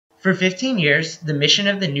For 15 years, the mission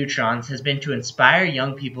of the Nutrons has been to inspire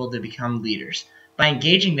young people to become leaders by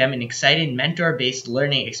engaging them in exciting mentor-based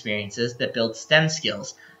learning experiences that build STEM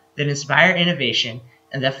skills, that inspire innovation,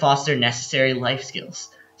 and that foster necessary life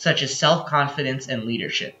skills, such as self-confidence and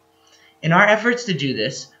leadership. In our efforts to do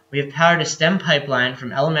this, we have powered a STEM pipeline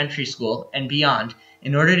from elementary school and beyond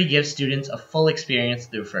in order to give students a full experience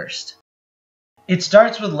through FIRST. It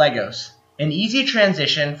starts with Legos, an easy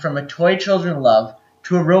transition from a toy children love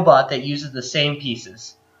to a robot that uses the same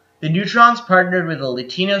pieces. The Nutrons partnered with the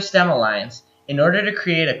Latino STEM Alliance in order to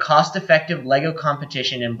create a cost-effective LEGO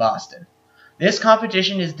competition in Boston. This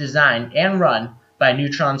competition is designed and run by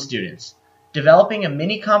Neutron students, developing a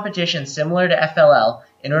mini competition similar to FLL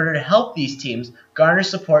in order to help these teams garner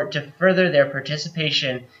support to further their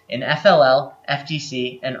participation in FLL,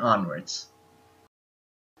 FTC, and onwards.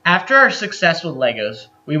 After our success with Legos,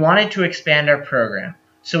 we wanted to expand our program,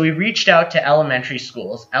 so we reached out to elementary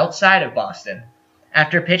schools outside of Boston.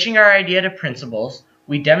 After pitching our idea to principals,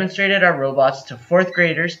 we demonstrated our robots to 4th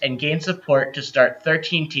graders and gained support to start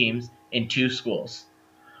 13 teams in 2 schools.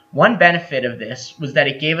 One benefit of this was that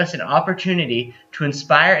it gave us an opportunity to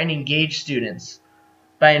inspire and engage students.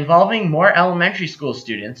 By involving more elementary school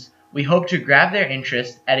students, we hope to grab their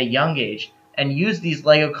interest at a young age and use these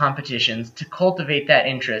LEGO competitions to cultivate that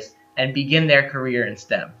interest and begin their career in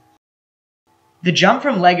STEM. The jump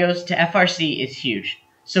from Legos to FRC is huge,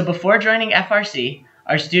 so before joining FRC,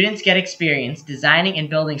 our students get experience designing and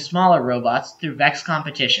building smaller robots through VEX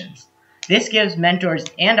competitions. This gives mentors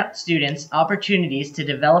and students opportunities to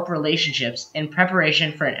develop relationships in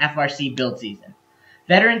preparation for an FRC build season.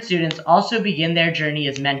 Veteran students also begin their journey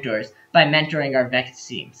as mentors by mentoring our VEX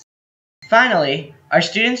teams. Finally, our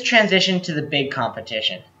students transition to the big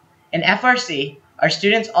competition. In FRC, our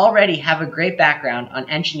students already have a great background on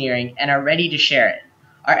engineering and are ready to share it.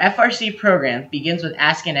 Our FRC program begins with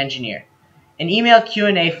Ask an Engineer, an email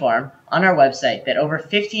Q&A form on our website that over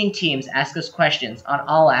 15 teams ask us questions on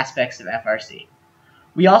all aspects of FRC.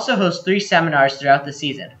 We also host 3 seminars throughout the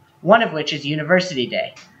season, one of which is University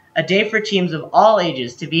Day, a day for teams of all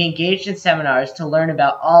ages to be engaged in seminars to learn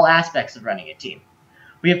about all aspects of running a team.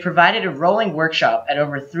 We have provided a rolling workshop at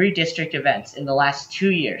over 3 district events in the last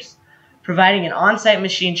 2 years, providing an on-site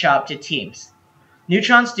machine shop to teams.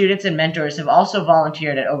 Neutron students and mentors have also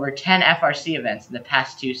volunteered at over 10 FRC events in the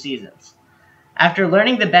past 2 seasons. After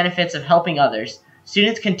learning the benefits of helping others,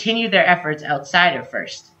 students continue their efforts outside of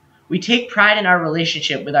FIRST. We take pride in our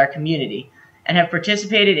relationship with our community and have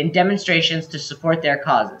participated in demonstrations to support their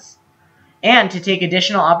causes, and to take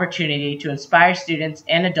additional opportunity to inspire students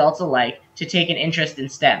and adults alike to take an interest in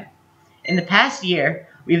STEM. In the past year,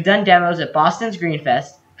 we've done demos at Boston's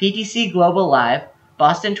Greenfest, PTC Global Live,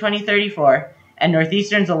 Boston 2034, and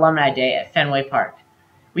Northeastern's Alumni Day at Fenway Park.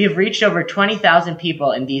 We have reached over 20,000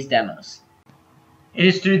 people in these demos. It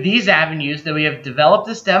is through these avenues that we have developed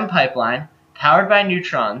the STEM pipeline, powered by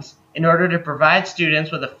Neutrons, in order to provide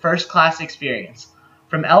students with a first-class experience,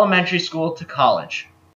 from elementary school to college.